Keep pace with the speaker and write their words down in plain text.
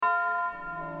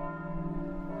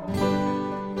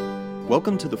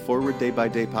Welcome to the Forward Day by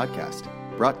Day podcast,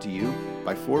 brought to you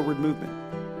by Forward Movement.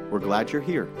 We're glad you're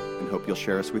here and hope you'll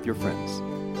share us with your friends.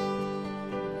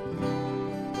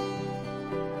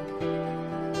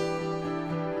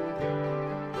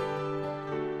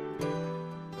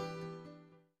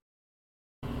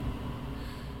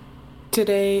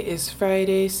 Today is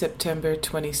Friday, September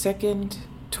 22nd,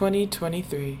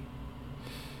 2023.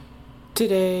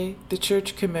 Today, the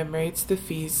Church commemorates the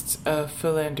feasts of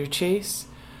Philander Chase,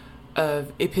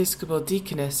 of Episcopal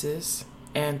Deaconesses,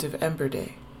 and of Ember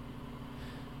Day.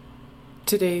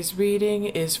 Today's reading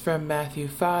is from Matthew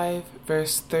 5,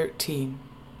 verse 13.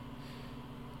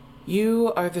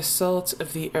 You are the salt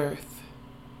of the earth,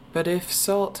 but if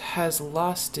salt has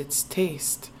lost its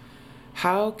taste,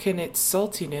 how can its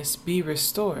saltiness be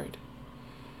restored?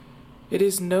 It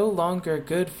is no longer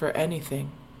good for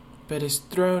anything, but is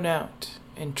thrown out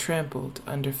and trampled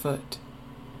underfoot.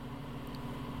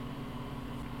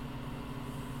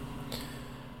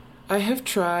 I have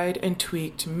tried and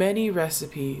tweaked many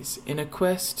recipes in a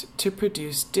quest to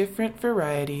produce different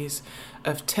varieties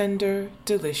of tender,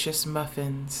 delicious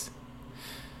muffins.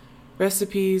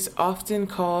 Recipes often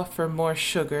call for more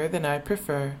sugar than I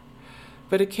prefer,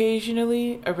 but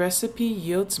occasionally a recipe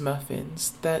yields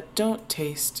muffins that don't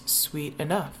taste sweet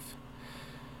enough.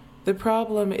 The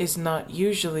problem is not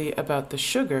usually about the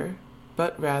sugar,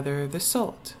 but rather the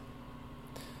salt.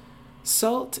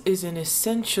 Salt is an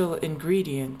essential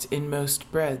ingredient in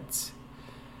most breads.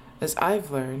 As I've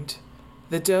learned,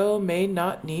 the dough may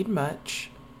not need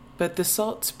much, but the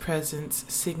salt's presence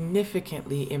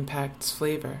significantly impacts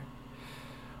flavor.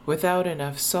 Without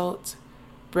enough salt,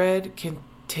 bread can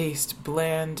taste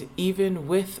bland even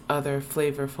with other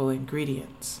flavorful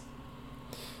ingredients.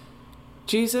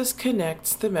 Jesus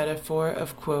connects the metaphor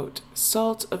of, quote,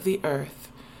 salt of the earth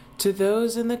to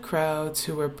those in the crowds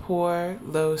who were poor,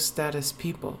 low-status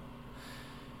people.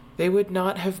 They would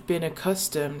not have been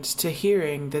accustomed to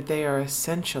hearing that they are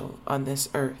essential on this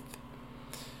earth.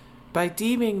 By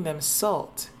deeming them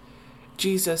salt,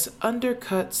 Jesus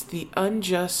undercuts the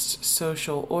unjust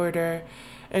social order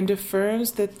and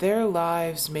affirms that their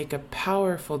lives make a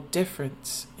powerful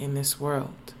difference in this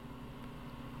world.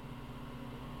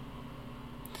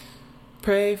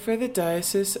 Pray for the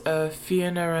Diocese of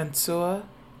Fianarantsoa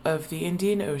of the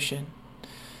Indian Ocean.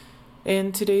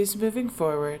 And today's moving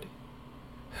forward,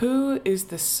 who is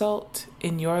the salt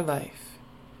in your life?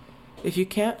 If you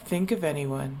can't think of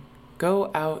anyone,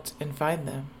 go out and find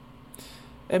them.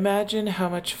 Imagine how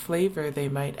much flavor they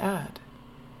might add.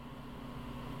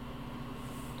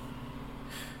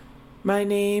 My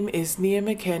name is Nia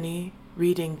McKenney,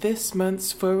 reading this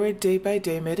month's Forward Day by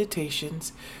Day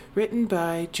Meditations, written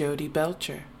by Jody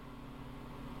Belcher.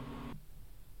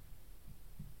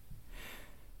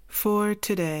 For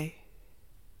today,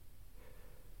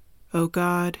 O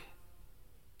God,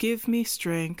 give me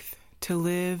strength to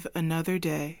live another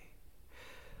day.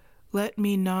 Let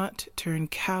me not turn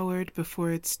coward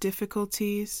before its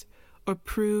difficulties or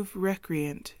prove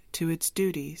recreant to its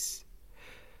duties.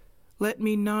 Let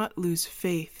me not lose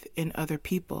faith in other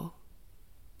people.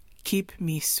 Keep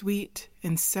me sweet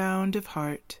and sound of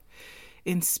heart,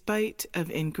 in spite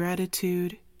of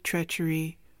ingratitude,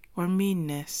 treachery, or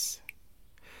meanness.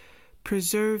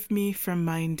 Preserve me from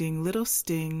minding little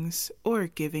stings or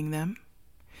giving them.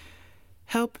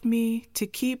 Help me to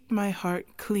keep my heart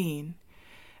clean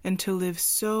and to live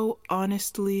so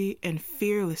honestly and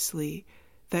fearlessly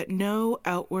that no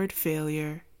outward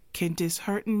failure can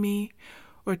dishearten me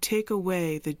or take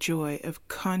away the joy of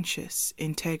conscious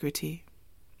integrity.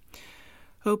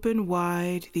 Open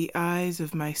wide the eyes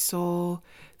of my soul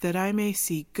that I may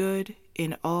see good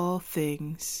in all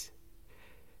things.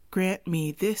 Grant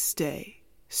me this day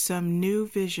some new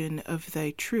vision of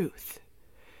thy truth.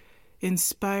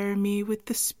 Inspire me with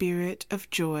the spirit of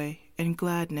joy and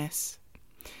gladness,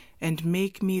 and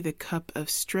make me the cup of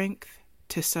strength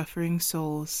to suffering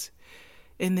souls.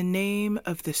 In the name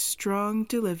of the strong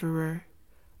deliverer,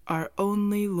 our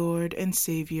only Lord and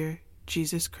Savior,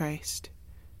 Jesus Christ.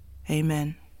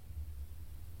 Amen.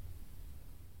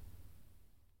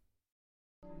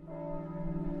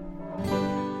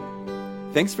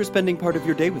 Thanks for spending part of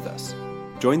your day with us.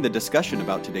 Join the discussion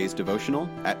about today's devotional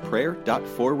at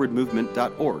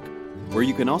prayer.forwardmovement.org, where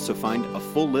you can also find a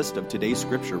full list of today's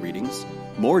scripture readings,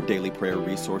 more daily prayer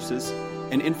resources,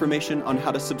 and information on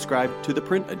how to subscribe to the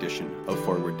print edition of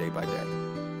Forward Day by Day.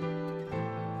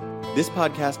 This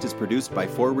podcast is produced by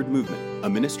Forward Movement, a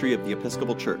ministry of the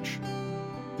Episcopal Church.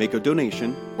 Make a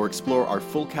donation or explore our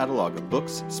full catalog of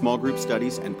books, small group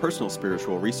studies, and personal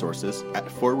spiritual resources at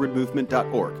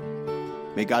forwardmovement.org.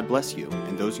 May God bless you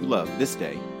and those you love this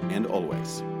day and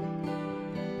always.